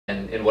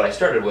And what I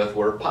started with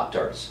were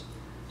Pop-Tarts.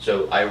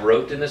 So I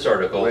wrote in this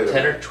article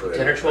 10 or 12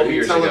 years ago. Are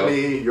you telling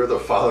me you're the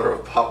father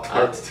of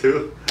Pop-Tarts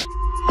too?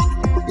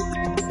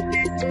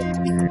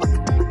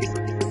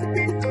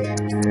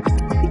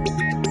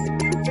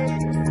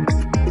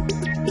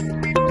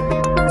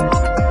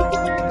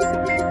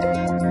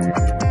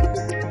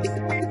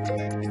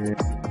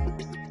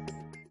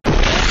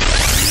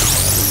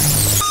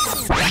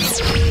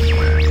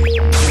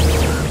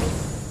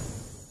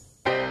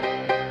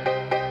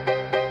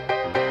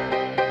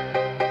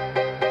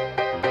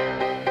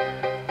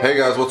 Hey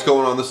guys, what's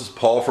going on? This is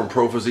Paul from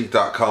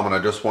ProPhysique.com, and I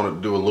just wanted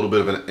to do a little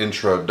bit of an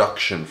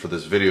introduction for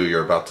this video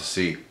you're about to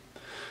see.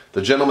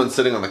 The gentleman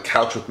sitting on the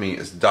couch with me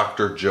is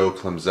Dr. Joe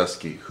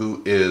Klemczewski,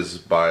 who is,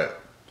 by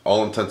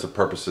all intents and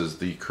purposes,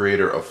 the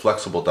creator of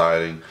flexible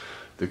dieting,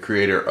 the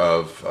creator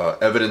of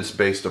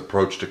evidence-based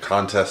approach to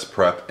contest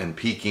prep and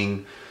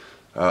peaking.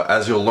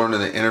 As you'll learn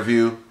in the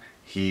interview,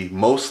 he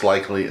most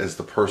likely is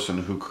the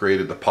person who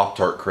created the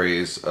Pop-Tart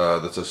craze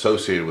that's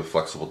associated with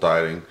flexible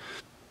dieting.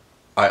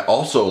 I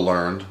also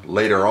learned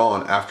later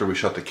on, after we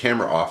shut the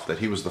camera off, that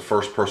he was the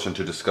first person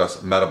to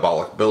discuss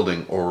metabolic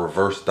building, or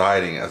reverse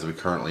dieting as we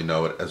currently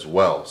know it, as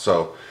well.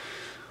 So,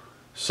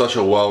 such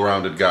a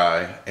well-rounded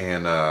guy,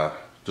 and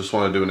just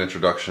want to do an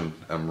introduction.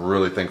 I'm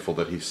really thankful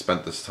that he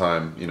spent this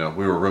time. You know,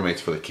 we were roommates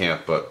for the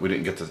camp, but we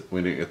didn't get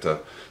to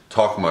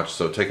talk much.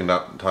 So taking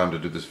that time to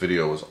do this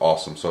video was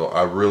awesome. So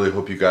I really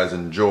hope you guys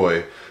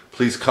enjoy.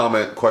 Please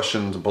comment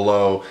questions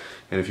below,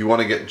 and if you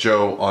want to get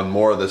Joe on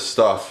more of this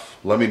stuff,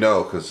 let me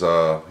know, because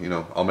you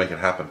know, I'll make it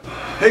happen.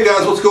 Hey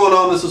guys, what's going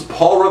on? This is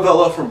Paul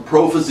Revelia from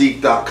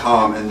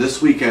ProPhysique.com, and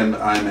this weekend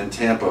I'm in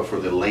Tampa for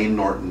the Layne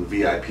Norton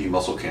VIP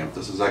Muscle Camp.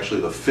 This is actually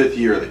the 5th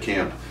year of the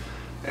camp,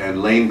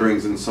 and Layne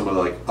brings in some of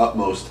the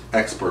utmost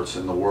experts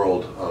in the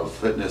world of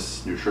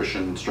fitness,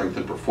 nutrition, strength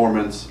and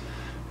performance,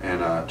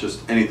 and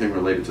just anything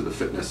related to the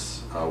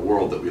fitness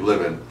world that we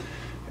live in.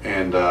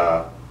 And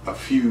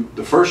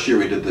the first year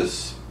we did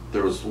this,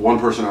 there was one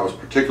person I was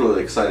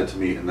particularly excited to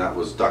meet, and that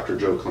was Dr.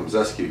 Joe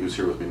Klemczewski, who's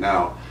here with me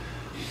now,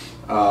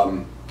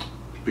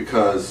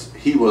 because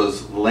he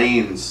was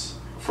Layne's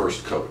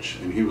first coach,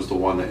 and he was the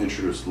one that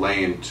introduced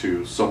Layne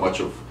to so much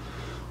of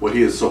what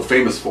he is so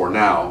famous for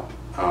now.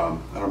 I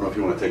don't know if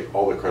you want to take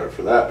all the credit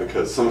for that,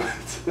 because some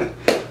of it,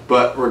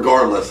 but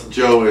regardless,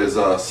 Joe is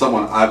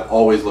someone I've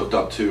always looked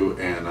up to,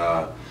 and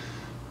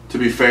to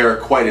be fair,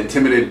 quite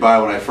intimidated by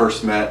when I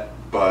first met,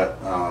 but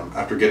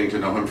after getting to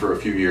know him for a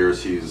few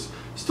years, he's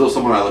still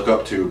someone I look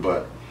up to,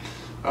 but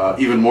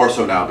even more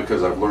so now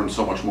because I've learned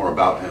so much more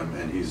about him,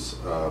 and he's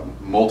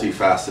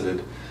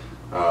multifaceted,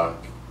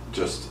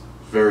 just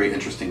very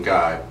interesting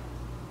guy.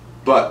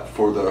 But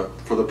for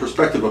the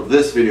perspective of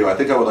this video, I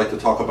think I would like to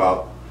talk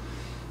about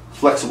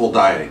flexible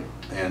dieting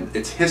and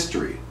its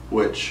history,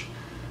 which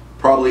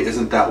probably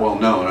isn't that well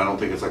known. I don't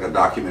think it's like a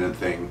documented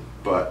thing,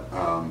 but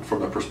from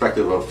the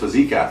perspective of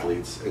physique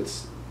athletes,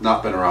 it's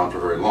not been around for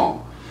very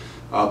long.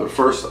 But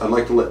first, I'd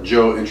like to let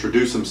Joe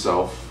introduce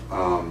himself,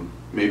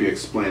 maybe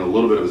explain a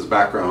little bit of his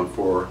background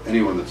for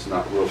anyone that's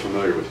not real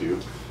familiar with you.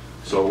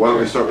 So why don't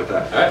we start with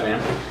that? All right,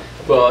 man.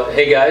 Well,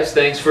 hey guys,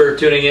 thanks for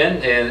tuning in,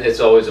 and it's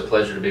always a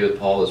pleasure to be with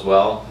Paul as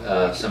well.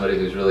 Somebody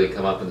who's really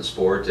come up in the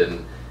sport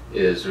and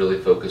is really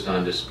focused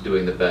on just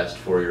doing the best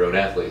for your own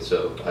athlete.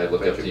 So I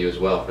look up to you as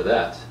well for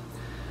that.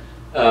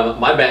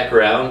 My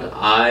background,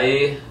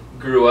 I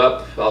grew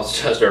up, I'll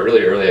start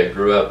really early. I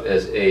grew up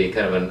as a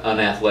kind of an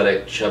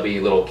unathletic, chubby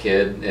little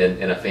kid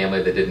in a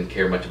family that didn't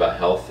care much about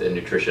health and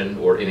nutrition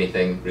or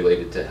anything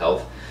related to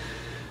health.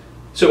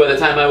 So by the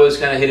time I was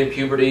kind of hitting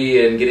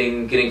puberty and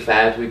getting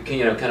fat, we,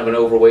 you know, kind of an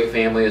overweight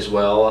family as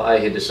well. I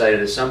had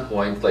decided at some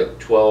point, like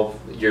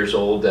 12 years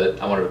old, that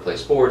I wanted to play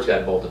sports. Got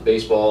involved in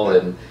baseball,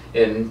 and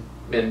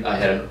I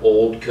had an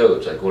old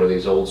coach, like one of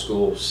these old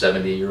school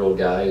 70-year-old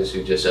guys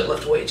who just said,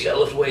 "Lift weights, you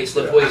gotta lift weights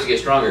to get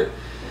stronger."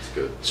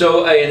 Good.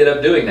 So I ended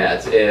up doing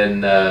that,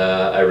 and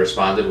I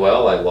responded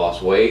well. I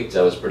lost weight.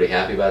 I was pretty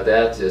happy about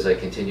that. As I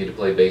continued to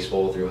play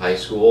baseball through high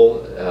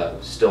school,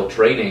 still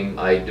training,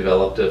 I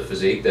developed a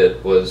physique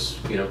that was,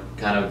 you know,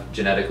 kind of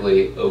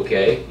genetically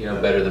okay, you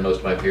know, better than most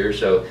of my peers.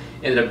 So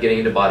ended up getting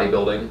into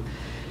bodybuilding.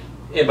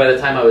 And by the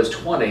time I was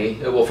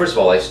 20, well, first of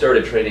all, I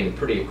started training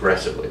pretty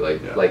aggressively,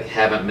 like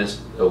haven't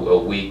missed a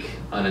week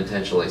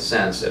unintentionally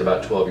since at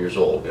about 12 years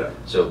old. Yeah.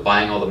 So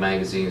buying all the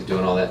magazines,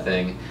 doing all that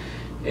thing.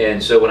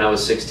 And so when I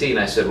was 16,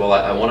 I said, well,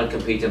 I want to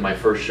compete in my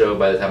first show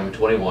by the time I'm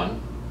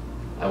 21.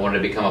 I wanted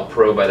to become a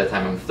pro by the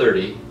time I'm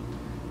 30.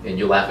 And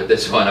you laugh at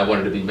this one, I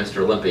wanted to be Mr.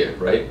 Olympia,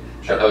 right?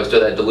 Sure. I was still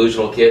that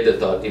delusional kid that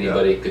thought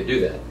anybody could do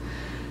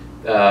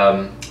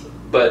that.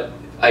 But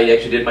I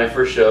actually did my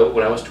first show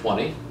when I was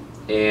 20.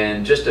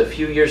 And just a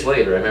few years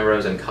later, I remember I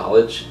was in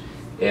college,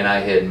 and I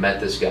had met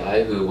this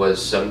guy who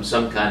was some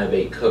kind of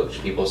a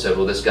coach. People said,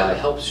 well, this guy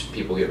helps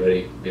people get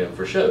ready, you know,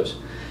 for shows.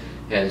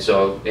 And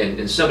so,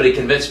 and somebody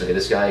convinced me.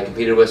 This guy I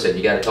competed with said,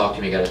 "You got to talk to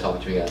him. You got to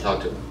talk to him. You got to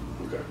talk to him."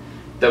 Okay.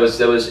 That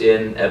was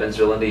in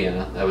Evansville,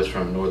 Indiana. I was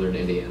from Northern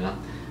Indiana,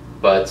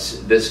 but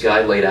this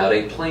guy laid out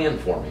a plan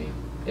for me,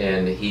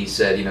 and he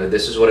said, "You know,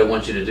 this is what I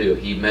want you to do."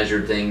 He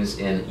measured things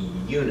in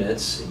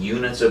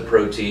units of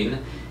protein,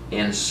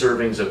 and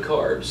servings of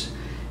carbs.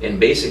 And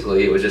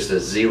basically, it was just a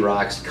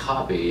Xerox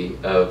copy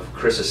of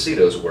Chris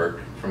Aceto's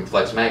work from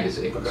Flex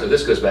Magazine. Okay. So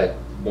this goes back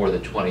more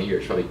than 20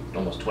 years, probably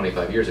almost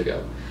 25 years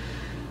ago.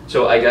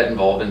 So I got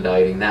involved in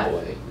dieting that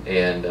way,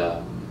 and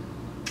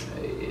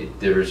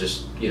there was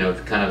just, you know,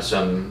 kind of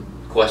some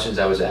questions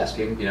I was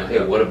asking. You know,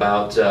 hey, what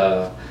about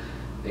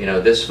you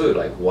know, this food?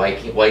 Like, why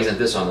isn't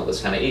this on the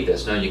list? Can I eat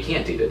this? No, you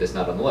can't eat it. It's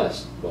not on the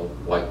list. Well,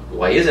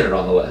 why isn't it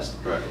on the list?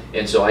 Right.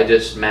 And so I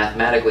just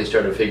mathematically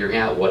started figuring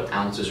out what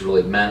ounces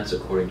really meant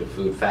according to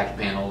food fact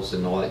panels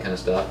and all that kind of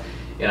stuff.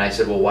 And I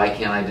said, well, why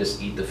can't I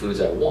just eat the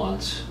foods I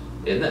want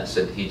in this?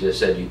 And he just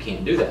said, you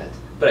can't do that.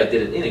 But I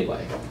did it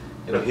anyway.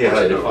 And But he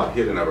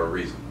didn't have a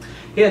reason.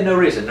 He had no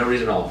reason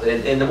at all.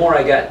 And the more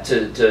I got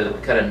to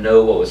kind of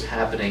know what was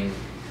happening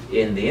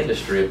in the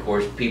industry, of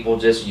course, people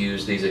just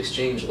use these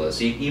exchange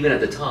lists. Even at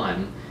the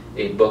time,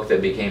 a book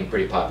that became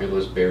pretty popular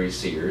was Barry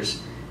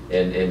Sears,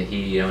 and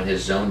he, you know, in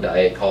his zone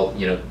diet called,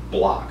 you know,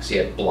 blocks. He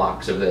had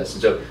blocks of this,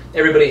 and so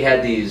everybody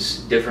had these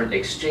different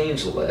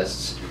exchange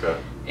lists. Okay.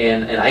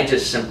 And I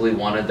just simply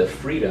wanted the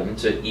freedom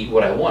to eat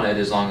what I wanted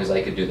as long as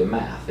I could do the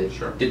math. It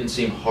Sure. didn't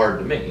seem hard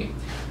to me.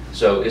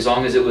 So as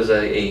long as it was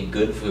a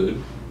good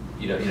food,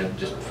 you know,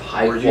 just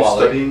high quality. Were you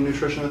studying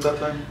nutrition at that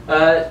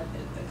time?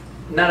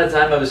 Not at the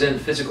time. I was in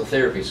physical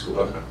therapy school.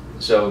 Okay.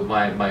 So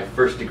my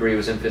first degree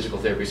was in physical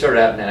therapy. Started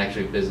out in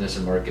actually business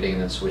and marketing,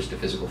 and then switched to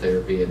physical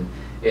therapy.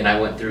 And I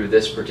went through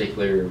this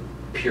particular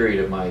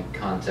period of my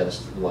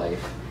contest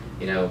life,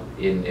 you know,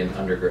 in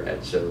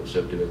undergrad. So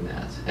doing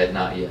that. Had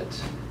not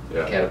yet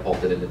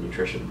catapulted into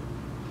nutrition.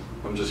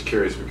 I'm just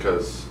curious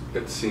because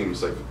it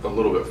seems like a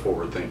little bit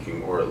forward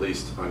thinking, or at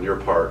least on your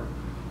part,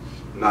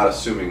 not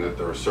assuming that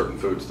there were certain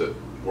foods that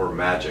were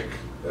magic,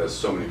 as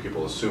so many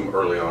people assume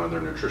early on in their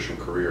nutrition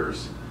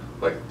careers.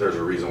 Like, there's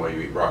a reason why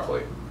you eat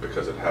broccoli,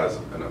 because it has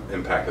an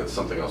impact that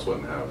something else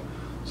wouldn't have.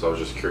 So I was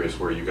just curious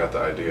where you got the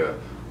idea,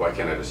 why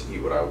can't I just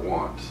eat what I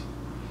want,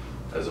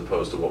 as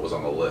opposed to what was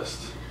on the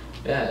list?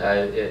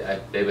 Yeah,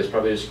 it was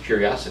probably just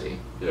curiosity.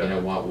 Yeah. You know,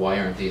 why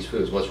aren't these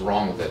foods? What's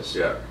wrong with this?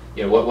 Yeah.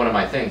 You know, one of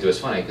my things, it was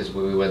funny because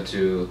we went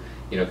to,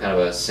 you know, kind of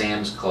a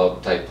Sam's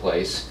Club type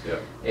place, Yeah.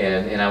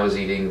 and I was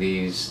eating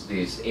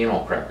these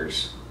animal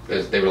crackers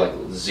because they were like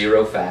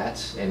 0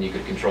 fat, and you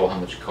could control how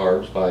much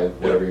carbs by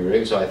whatever you were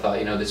eating. So I thought,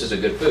 you know, this is a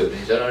good food. And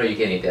he said, no, you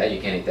can't eat that.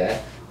 You can't eat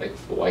that. Like,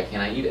 well, why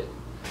can't I eat it?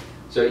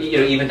 So, you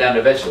know, even down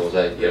to vegetables,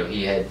 you know,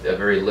 he had a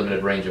very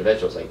limited range of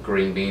vegetables, like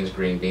green beans,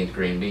 green beans,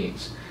 green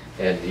beans.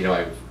 And, you know,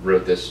 I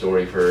wrote this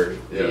story for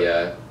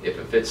the If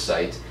It Fits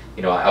site.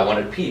 You know, I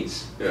wanted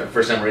peas. Yeah.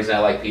 For some reason, I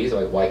like peas.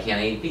 I'm like, why can't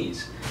I eat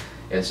peas?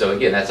 And so,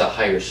 again, that's a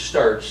higher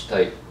starch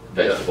type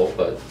vegetable,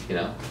 but, you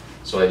know,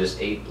 so I just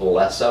ate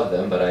less of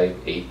them, but I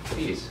ate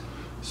peas.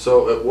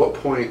 So at what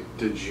point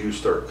did you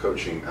start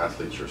coaching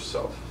athletes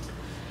yourself?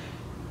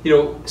 You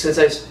know, since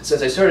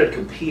I started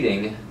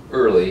competing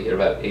early, at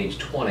about age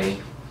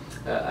 20,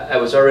 I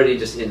was already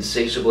just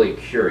insatiably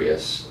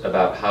curious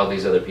about how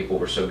these other people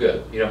were so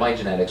good. You know, my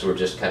genetics were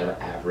just kind of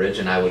average,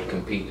 and I would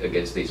compete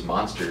against these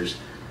monsters.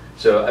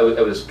 So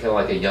I was kind of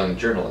like a young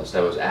journalist.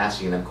 I was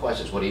asking them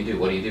questions. What do you do?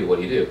 What do you do? What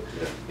do you do?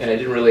 Yeah. And I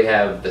didn't really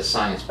have the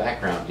science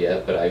background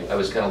yet, but I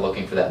was kind of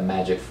looking for that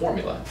magic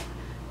formula.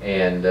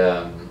 And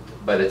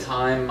by the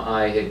time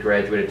I had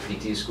graduated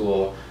PT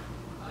school,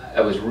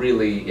 I was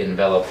really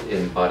enveloped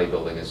in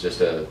bodybuilding as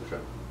just a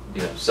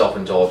you know,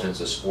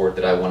 self-indulgence, a sport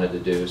that I wanted to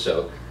do.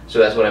 So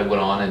that's what I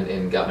went on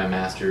and got my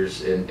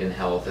master's in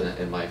health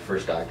and my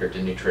first doctorate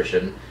in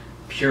nutrition,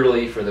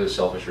 purely for those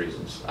selfish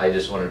reasons. I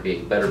just wanted to be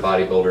a better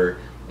bodybuilder,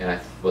 and I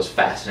was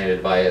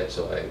fascinated by it,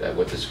 so I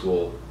went to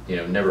school, you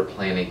know, never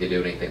planning to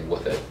do anything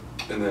with it.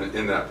 And then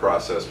in that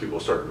process,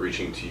 people started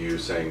reaching to you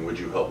saying, would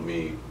you help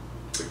me,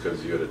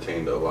 because you had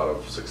attained a lot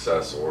of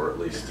success, or at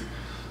least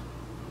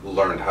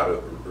learned how to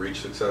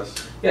reach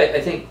success? Yeah,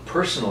 I think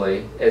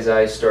personally, as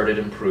I started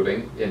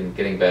improving and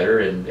getting better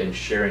and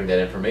sharing that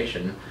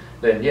information,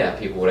 then yeah,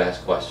 people would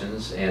ask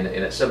questions, and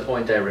at some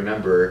point I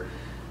remember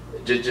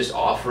just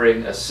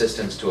offering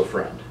assistance to a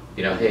friend.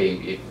 You know,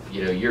 hey,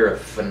 you know, you're a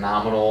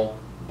phenomenal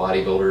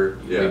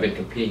bodybuilder. Yeah. We've been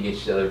competing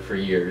against each other for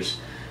years,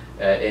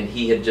 and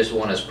he had just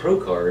won his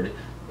pro card,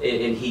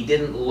 and he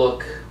didn't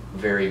look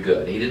very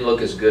good. He didn't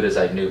look as good as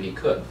I knew he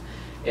could.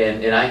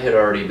 And I had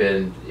already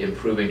been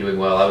improving, doing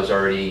well. I was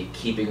already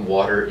keeping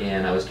water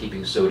in, I was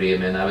keeping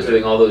sodium in, I was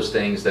doing all those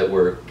things that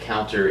were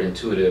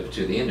counterintuitive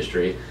to the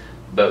industry,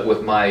 but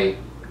with my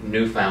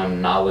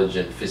newfound knowledge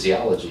and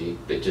physiology,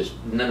 it just,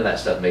 none of that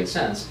stuff made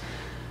sense.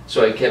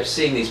 So I kept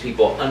seeing these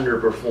people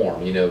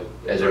underperform. You know,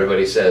 as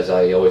everybody says,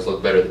 I always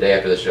look better the day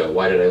after the show.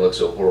 Why did I look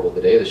so horrible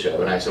the day of the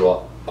show? And I said,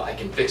 well, I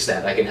can fix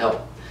that, I can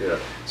help. Yeah.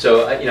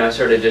 So you know, I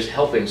started just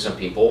helping some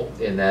people,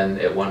 and then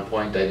at one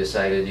point I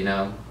decided, you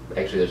know,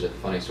 actually there's a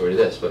funny story to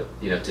this, but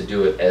you know, to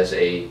do it as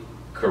a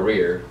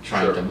career,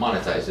 trying to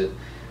monetize it,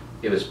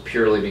 it was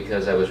purely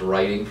because I was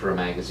writing for a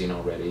magazine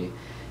already,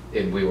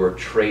 and we were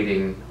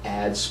trading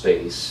ad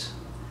space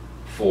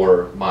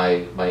for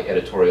my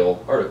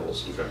editorial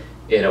articles. Okay.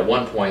 And at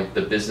one point,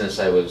 the business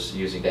I was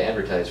using to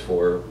advertise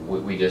for,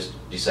 we just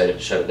decided to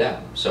shut it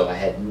down. So I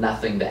had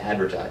nothing to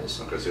advertise.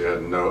 Okay, so you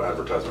had no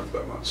advertisement for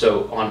that month.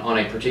 So on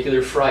a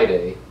particular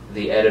Friday,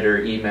 the editor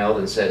emailed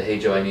and said, "Hey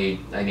Joe, I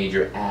need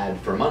your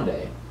ad for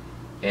Monday."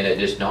 And it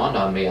just dawned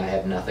on me I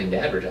have nothing to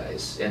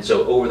advertise. And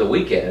so over the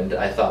weekend,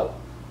 I thought,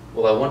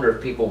 well, I wonder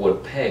if people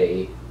would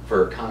pay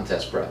for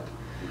contest prep.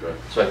 Okay.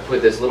 So I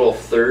put this little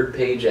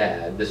 3rd-page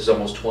ad. This is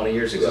almost 20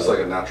 years ago. Is this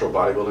like a natural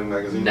bodybuilding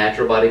magazine?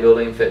 Natural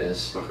Bodybuilding and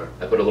Fitness. Okay.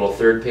 I put a little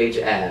 3rd-page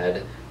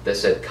ad that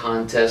said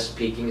contest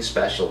peaking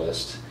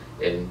specialist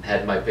and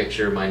had my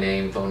picture, my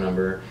name, phone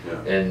number,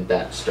 Yeah. and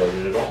that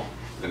started it all.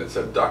 And it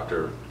said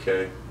Dr.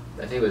 K?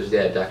 I think it was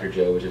Dr.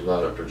 Joe, which is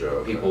about Dr. Joe,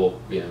 okay. people,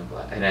 you know,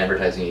 an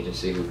advertising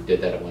agency who did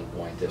that at one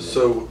point. And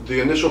so the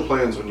initial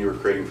plans when you were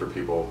creating for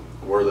people,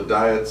 were the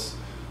diets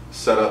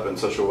set up in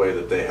such a way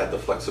that they had the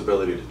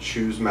flexibility to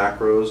choose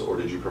macros, or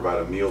did you provide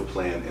a meal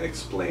plan and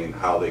explain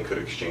how they could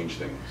exchange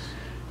things?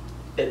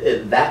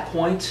 at that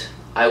point,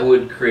 I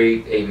would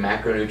create a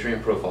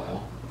macronutrient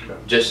profile, Okay.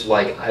 just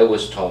like I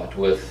was taught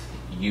with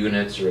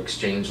units or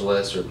exchange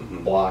lists or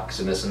blocks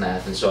and this and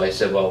that. And so I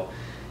said, well,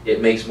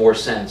 it makes more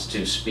sense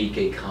to speak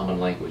a common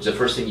language. The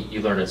first thing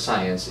you learn in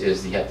science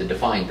is you have to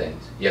define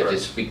things. You have to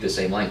speak the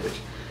same language.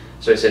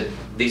 So I said,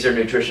 these are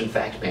nutrition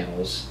fact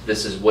panels.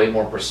 This is way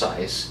more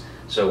precise.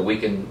 So we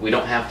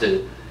don't have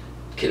to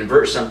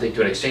convert something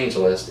to an exchange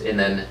list and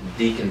then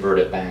deconvert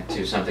it back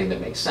to something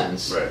that makes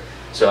sense. Right.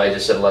 So I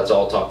just said, let's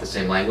all talk the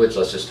same language.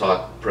 Let's just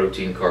talk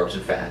protein, carbs,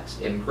 and fats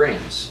in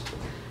grams.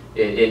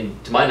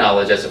 To my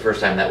knowledge, that's the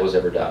first time that was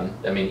ever done.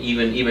 I mean,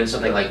 even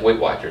something like Weight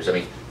Watchers. I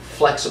mean,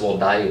 flexible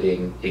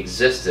dieting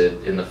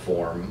existed in the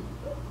form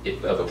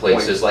of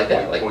places like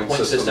that, like point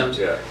systems.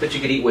 Yeah. But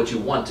you could eat what you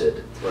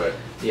wanted. Right.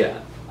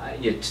 Yeah.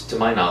 To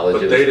my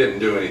knowledge, but they didn't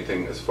do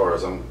anything, as far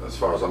as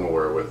I'm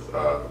aware, with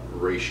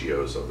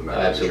ratios of the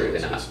macronutrients. Absolutely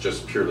not. It's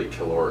just purely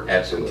caloric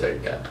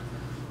intake. Yeah.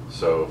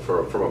 So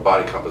from a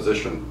body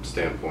composition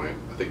standpoint,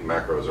 I think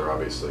macros are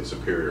obviously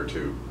superior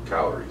to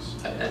calories.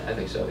 I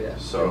think so. Yeah.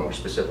 So they're more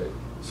specific.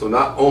 So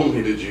not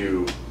only did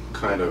you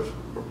kind of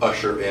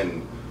usher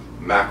in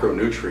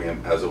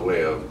macronutrient as a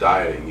way of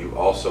dieting, you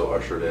also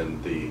ushered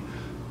in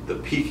the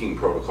peaking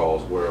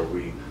protocols where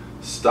we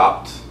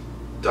stopped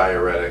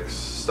diuretics,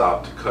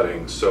 stopped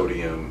cutting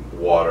sodium,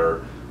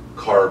 water,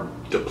 carb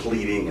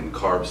depleting and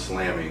carb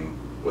slamming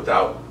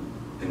without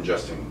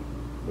ingesting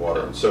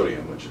water and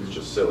sodium, which is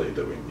just silly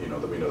that we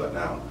know that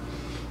now.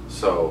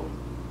 So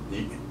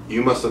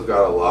you must have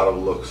got a lot of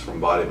looks from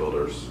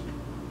bodybuilders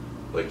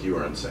like you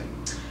were insane.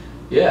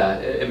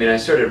 Yeah, I mean, I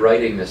started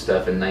writing this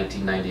stuff in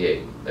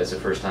 1998. That's the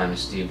first time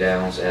Steve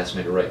Downs asked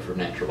me to write for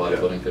Natural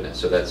Bodybuilding Fitness.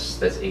 So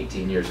that's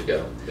 18 years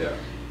ago. Yeah.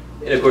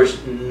 And of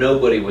course,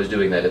 nobody was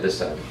doing that at this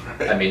time.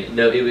 Right. I mean,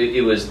 no,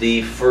 it was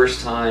the first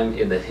time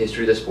in the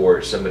history of the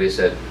sport somebody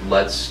said,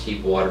 let's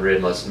keep water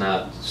in, let's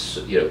not,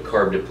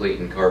 carb deplete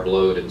and carb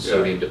load and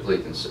sodium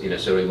deplete and,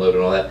 sodium load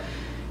and all that.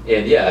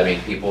 And yeah, I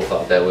mean, people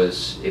thought that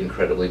was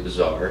incredibly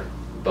bizarre,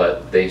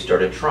 but they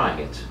started trying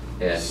it.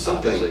 And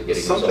something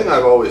results.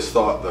 I've always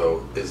thought,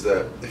 though, is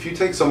that if you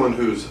take someone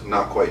who's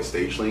not quite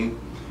stage lean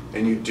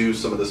and you do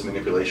some of this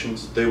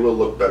manipulations, they will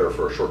look better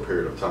for a short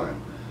period of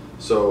time.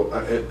 So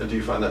do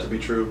you find that to be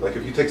true? Like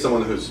if you take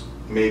someone who's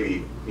maybe,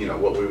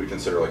 what we would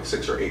consider like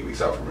 6 or 8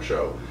 weeks out from a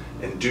show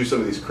and do some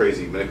of these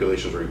crazy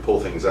manipulations where you pull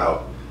things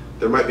out,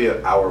 there might be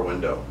an hour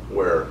window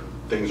where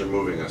things are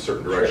moving in a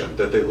certain direction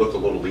that they look a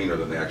little leaner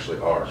than they actually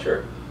are.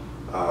 Sure.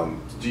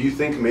 Do you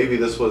think maybe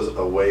this was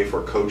a way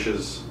for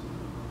coaches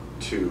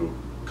to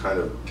kind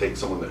of take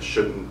someone that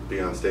shouldn't be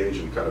on stage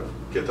and kind of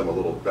get them a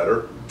little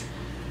better?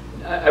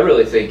 I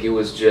really think it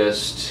was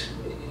just,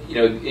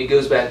 it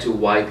goes back to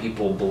why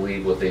people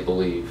believe what they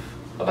believe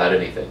about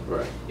anything.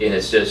 Right. And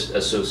it's just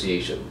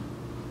association.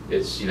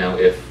 It's,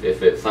 if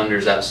it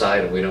thunders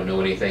outside and we don't know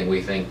anything,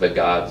 we think the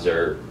gods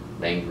are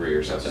angry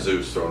or something. That's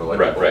Zeus throwing a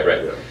lightning bolt.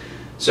 Right. Yeah.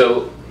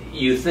 So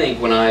you think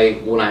when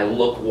I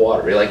look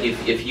watery, like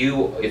if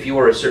you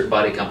are a certain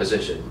body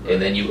composition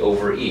and then you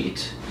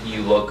overeat,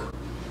 you look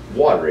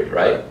watery,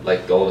 right?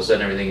 Like all of a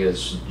sudden everything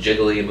is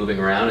jiggly and moving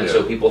around, and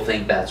so people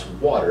think that's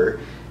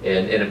water,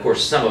 and of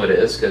course some of it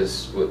is,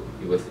 because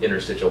with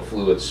interstitial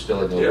fluid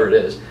spilling over it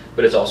is,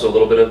 but it's also a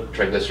little bit of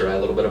triglyceride, a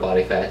little bit of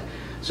body fat.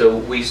 So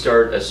we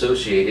start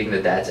associating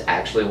that that's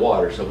actually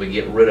water. So if we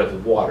get rid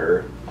of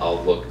water,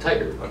 I'll look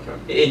tighter.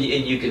 Okay. And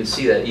you can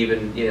see that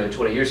even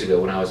 20 years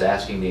ago when I was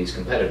asking these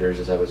competitors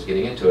as I was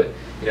getting into it,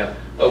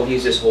 oh,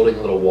 he's just holding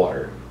a little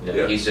water.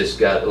 He's just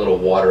got a little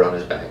water on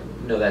his back.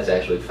 No, that's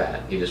actually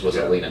fat. He just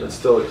wasn't lean enough. It's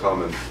still a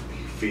common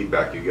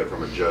feedback you get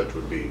from a judge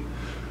would be,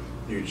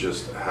 you're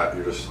just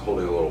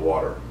holding a little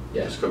water.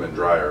 Yeah. Just come in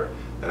drier.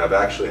 And I've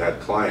actually had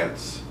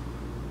clients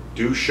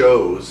do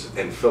shows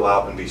and fill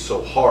out and be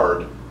so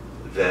hard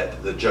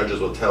that the judges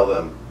will tell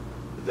them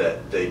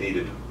that they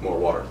needed more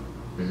water.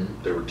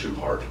 Mm-hmm. They were too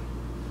hard.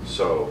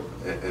 So,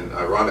 and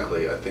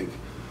ironically, I think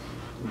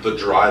the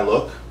dry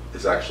look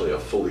is actually a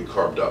fully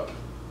carved up,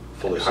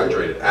 fully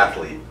hydrated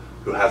athlete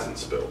who hasn't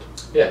spilled.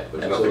 Yeah,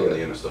 There's absolutely. nothing in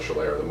the interstitial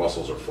layer. The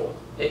muscles are full.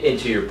 And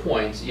to your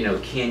point,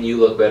 can you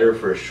look better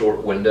for a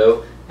short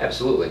window?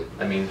 Absolutely.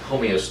 I mean,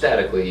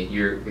 homeostatically,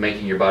 you're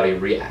making your body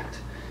react.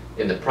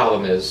 And the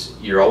problem is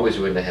you're always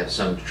going to have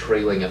some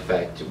trailing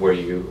effect where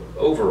you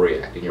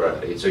overreact in your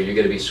body. So you're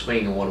going to be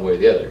swinging one way or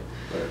the other.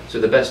 Right. So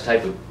the best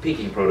type of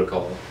peaking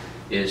protocol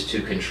is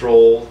to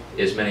control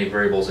as many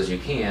variables as you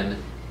can,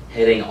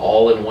 heading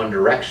all in one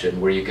direction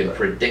where you can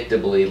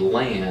predictably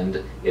land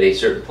at a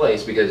certain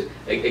place. Because,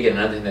 again,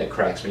 another thing that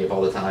cracks me up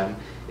all the time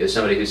is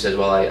somebody who says,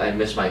 well, I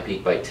missed my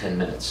peak by 10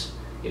 minutes.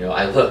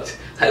 I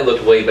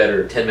looked way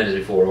better 10 minutes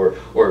before,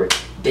 or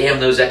damn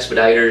those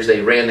expediters,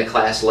 they ran the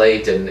class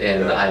late and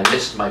I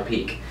missed my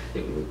peak.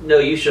 No,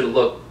 you should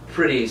look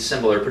pretty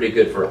similar, pretty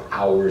good for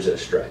hours at a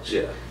stretch.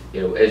 Yeah.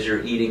 As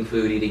you're eating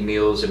food, eating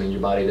meals, I mean,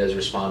 your body does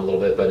respond a little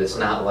bit, but it's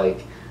not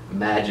like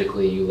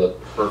magically you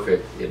look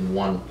perfect in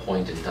one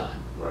point in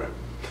time. Right.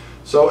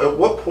 So at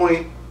what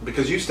point,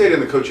 because you stayed in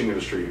the coaching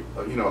industry,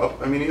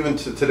 I mean, even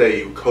to today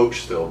you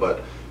coach still,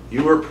 but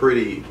you were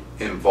pretty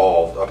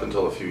involved up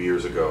until a few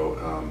years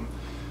ago.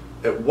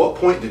 At what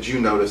point did you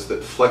notice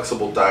that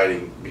flexible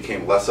dieting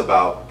became less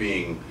about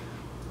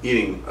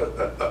eating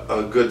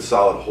a good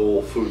solid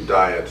whole food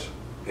diet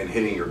and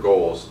hitting your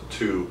goals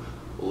to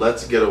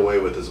let's get away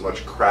with as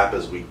much crap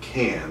as we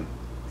can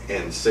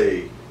and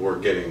say we're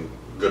getting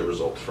good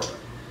results from it?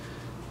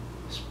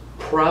 It's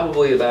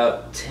probably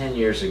about 10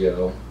 years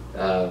ago.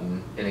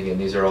 And again,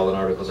 these are all in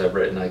articles I've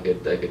written. I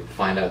could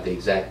find out the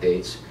exact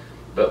dates.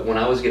 But when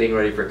I was getting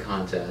ready for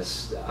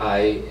contests,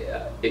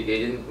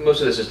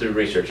 most of this is through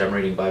research. I'm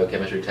reading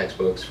biochemistry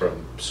textbooks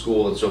from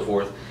school and so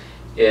forth.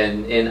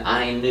 And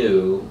I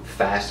knew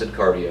fasted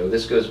cardio,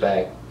 this goes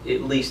back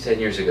at least 10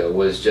 years ago,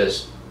 was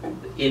just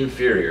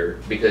inferior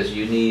because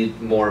you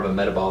need more of a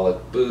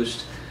metabolic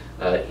boost.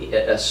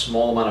 A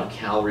small amount of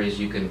calories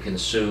you can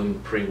consume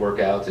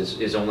pre-workout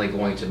is only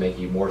going to make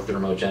you more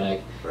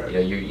thermogenic. Right.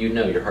 You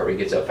know your heart rate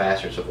gets up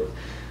faster and so forth.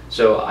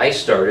 So I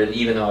started,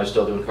 even though I was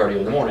still doing cardio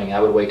in the morning, I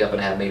would wake up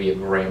and have maybe a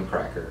graham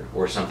cracker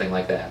or something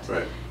like that.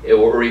 Right.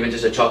 Or even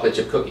just a chocolate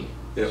chip cookie.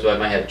 Yep. So I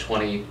might have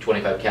 20,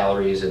 25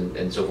 calories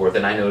and so forth,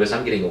 and I noticed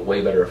I'm getting a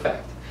way better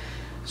effect.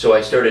 So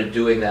I started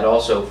doing that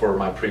also for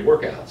my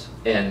pre-workouts.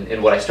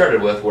 And what I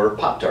started with were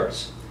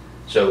Pop-Tarts.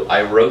 So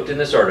I wrote in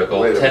this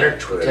article 10 or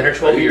 12 years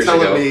ago. Are you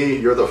telling me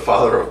you're the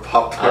father of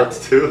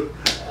Pop-Tarts too?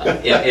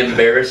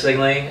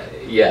 Embarrassingly,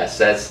 yes.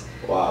 That's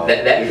wow. You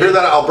hear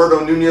that,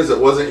 Alberto Nunez? It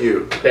wasn't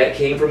you. That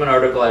came from an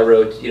article I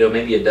wrote,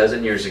 maybe a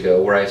dozen years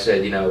ago, where I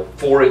said,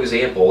 for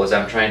example, as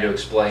I'm trying to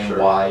explain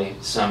why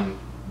some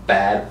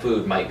bad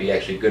food might be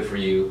actually good for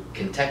you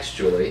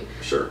contextually.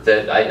 Sure.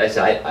 That I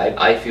said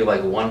I feel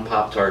like one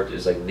Pop-Tart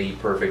is like the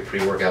perfect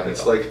pre-workout meal.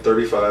 It's like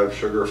 35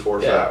 sugar,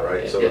 4 fat,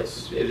 right? So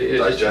it's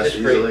digest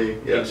easily.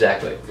 Yeah.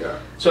 Exactly. Yeah.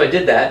 So I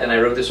did that, and I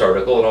wrote this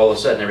article, and all of a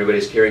sudden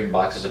everybody's carrying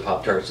boxes of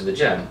Pop-Tarts to the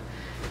gym.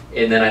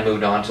 And then I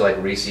moved on to like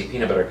Reese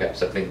peanut butter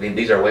cups. I think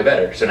these are way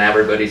better. So now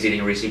everybody's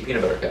eating Reese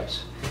peanut butter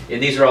cups.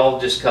 And these are all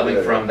just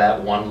coming from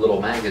that one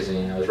little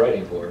magazine I was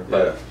writing for.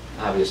 But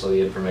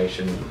obviously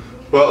information.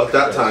 Well, at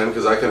that time,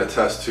 because I can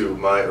attest to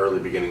my early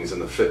beginnings in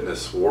the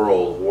fitness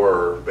world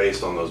were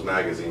based on those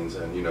magazines,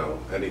 and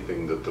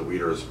anything that the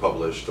Weeders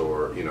published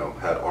or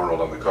had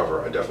Arnold on the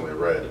cover, I definitely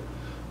read.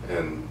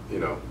 And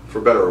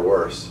for better or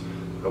worse,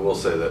 I will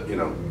say that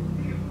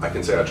I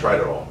can say I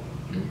tried it all.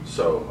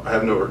 So I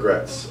have no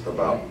regrets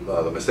about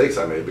the mistakes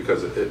I made,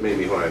 because it made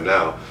me who I am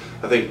now.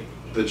 I think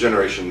the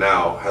generation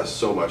now has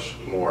so much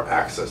more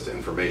access to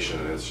information,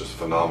 and it's just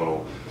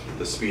phenomenal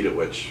the speed at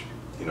which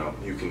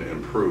you can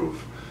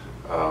improve.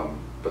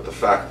 But the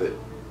fact that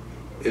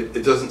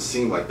it doesn't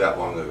seem like that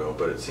long ago,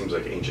 but it seems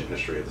like ancient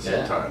history at the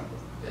same time.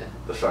 Yeah.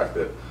 The fact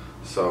that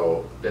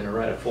been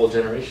a full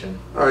generation.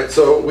 All right,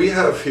 so we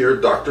have here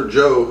Dr.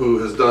 Joe, who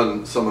has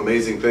done some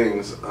amazing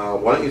things.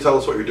 Why don't you tell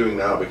us what you're doing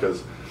now?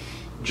 Because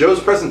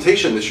Joe's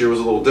presentation this year was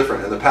a little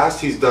different. In the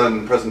past, he's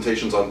done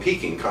presentations on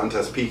peaking,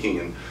 contest peaking,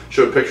 and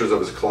showed pictures of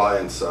his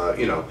clients,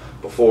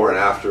 before and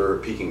after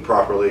peaking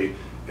properly,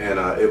 and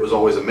it was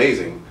always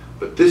amazing.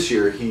 But this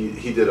year,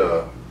 he did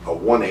a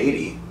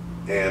 180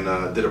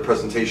 and did a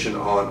presentation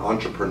on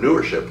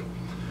entrepreneurship,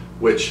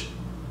 which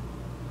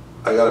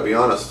I got to be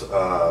honest,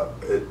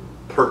 it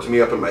perked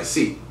me up in my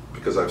seat,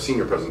 because I've seen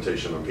your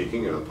presentation on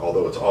peaking, and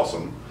although it's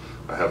awesome,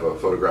 I have a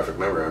photographic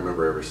memory. I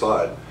remember every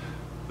slide.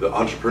 The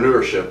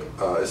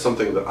entrepreneurship is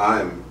something that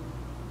I'm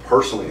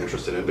personally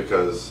interested in,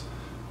 because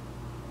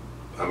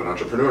I'm an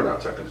entrepreneur now,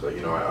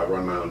 technically. I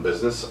run my own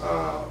business,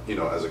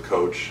 as a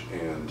coach,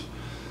 and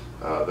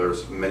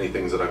there's many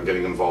things that I'm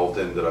getting involved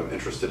in that I'm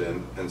interested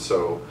in. And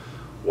so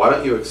why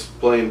don't you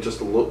explain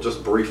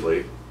just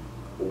briefly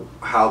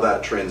how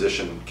that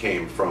transition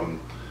came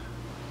from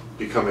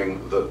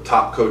becoming the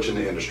top coach in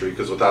the industry,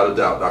 because without a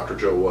doubt Dr.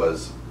 Joe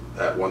was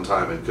at one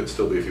time, and could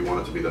still be if he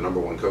wanted to be, the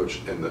 #1 coach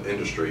in the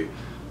industry,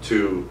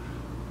 to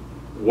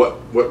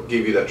what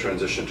gave you that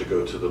transition to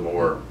go to the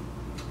more,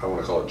 I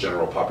want to call it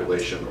general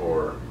population,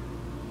 or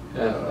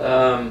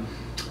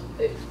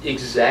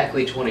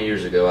exactly 20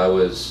 years ago I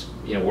was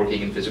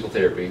working in physical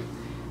therapy,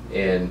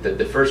 And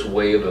the first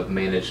wave of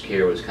managed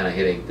care was kind of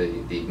hitting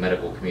the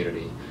medical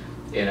community.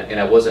 And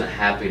I wasn't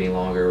happy any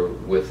longer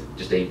with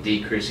just a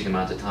decreasing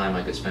amount of time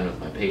I could spend with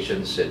my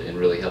patients and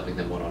really helping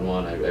them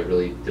one-on-one. I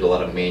really did a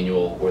lot of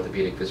manual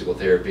orthopedic physical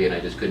therapy, and I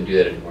just couldn't do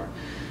that anymore.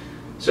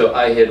 So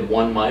I had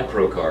won my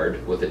pro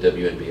card with the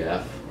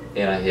WNBF,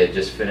 and I had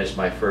just finished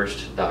my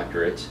first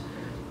doctorate,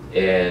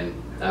 and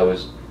I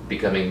was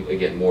becoming,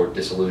 again, more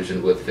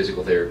disillusioned with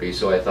physical therapy.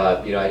 So I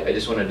thought, you know, I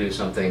just want to do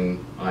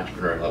something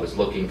entrepreneurial. I was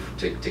looking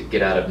to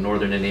get out of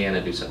northern Indiana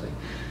and do something.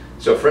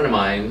 So a friend of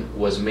mine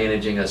was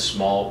managing a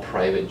small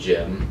private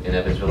gym in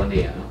Evansville,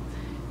 Indiana,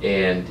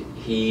 and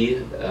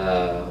he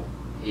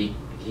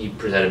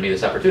presented me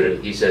this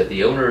opportunity. He said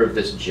the owner of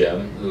this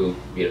gym, who,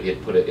 you know, he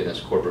had put it in this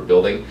corporate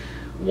building,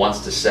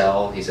 wants to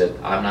sell. He said,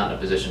 I'm not in a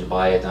position to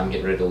buy it. I'm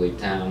getting ready to leave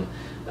town.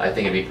 I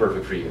think it'd be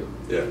perfect for you.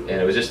 Yeah. And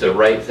it was just the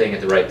right thing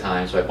at the right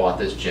time, so I bought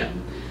this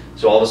gym.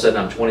 So all of a sudden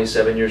I'm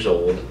 27 years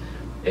old,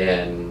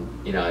 and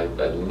you know,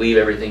 I leave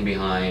everything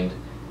behind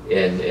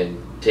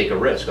and take a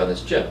risk on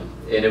this gym.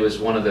 And it was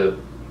one of the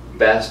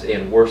best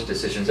and worst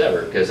decisions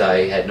ever, because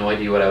I had no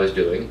idea what I was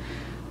doing.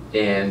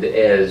 And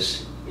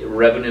as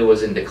revenue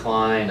was in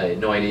decline, I had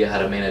no idea how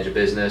to manage a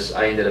business.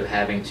 I ended up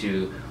having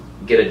to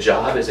get a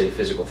job as a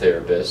physical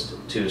therapist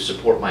to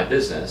support my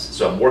business.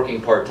 So I'm working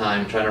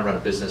part-time, trying to run a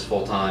business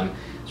full-time.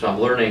 So I'm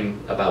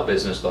learning about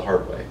business the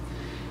hard way.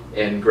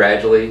 And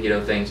gradually, you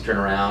know, things turn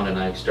around, and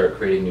I start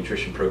creating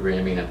nutrition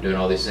programming. I'm doing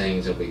all these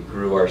things, and we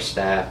grew our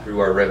staff, grew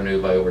our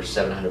revenue by over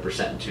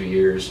 700% in 2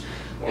 years.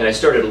 And I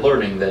started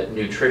learning that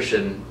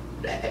nutrition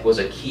was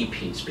a key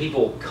piece.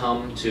 People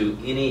come to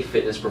any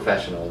fitness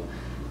professional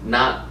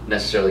not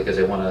necessarily because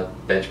they want to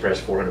bench press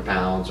 400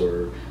 pounds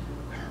or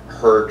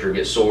hurt or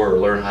get sore or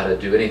learn how to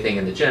do anything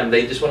in the gym.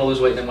 They just want to lose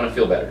weight and they want to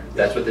feel better.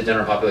 That's what the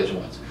general population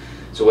wants.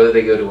 So whether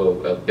they go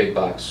to a big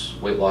box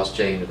weight loss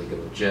chain or they go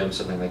to a gym,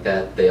 something like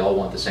that, they all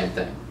want the same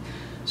thing.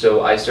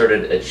 So I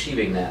started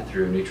achieving that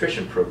through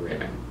nutrition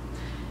programming.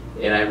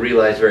 And I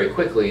realized very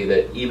quickly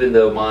that even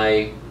though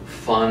my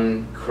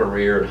fun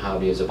career and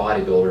hobby as a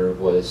bodybuilder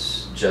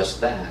was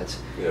just that,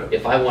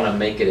 if I want to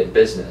make it in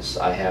business,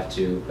 I have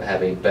to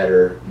have a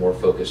better, more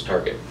focused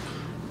target.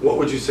 What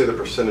would you say the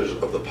percentage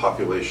of the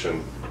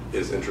population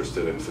is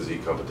interested in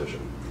physique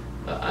competition?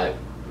 At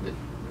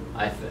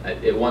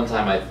one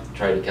time I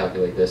tried to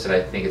calculate this, and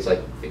I think it's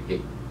like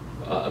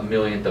a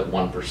millionth of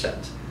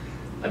 1%.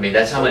 I mean,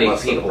 that's how many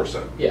people. Less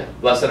than 1%. Yeah,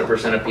 less than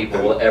 1% of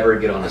people will ever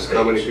get on a stage.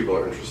 How many people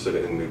are interested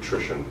in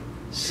nutrition?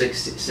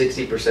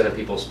 60% of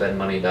people spend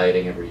money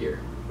dieting every year.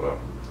 Wow.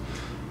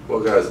 Well,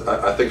 guys,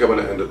 I think I'm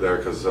going to end it there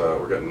because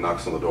we're getting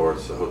knocks on the door.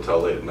 It's a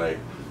hotel late at night,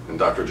 and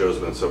Dr. Joe's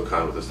been so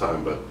kind with his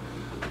time. But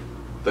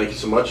thank you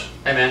so much.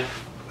 Hey, man.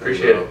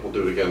 Appreciate it. We'll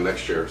do it again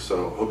next year.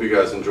 So hope you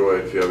guys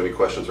enjoyed. If you have any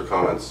questions or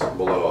comments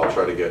below, I'll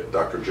try to get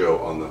Dr. Joe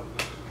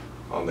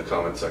on the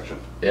comment section.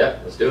 Yeah,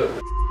 let's do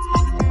it.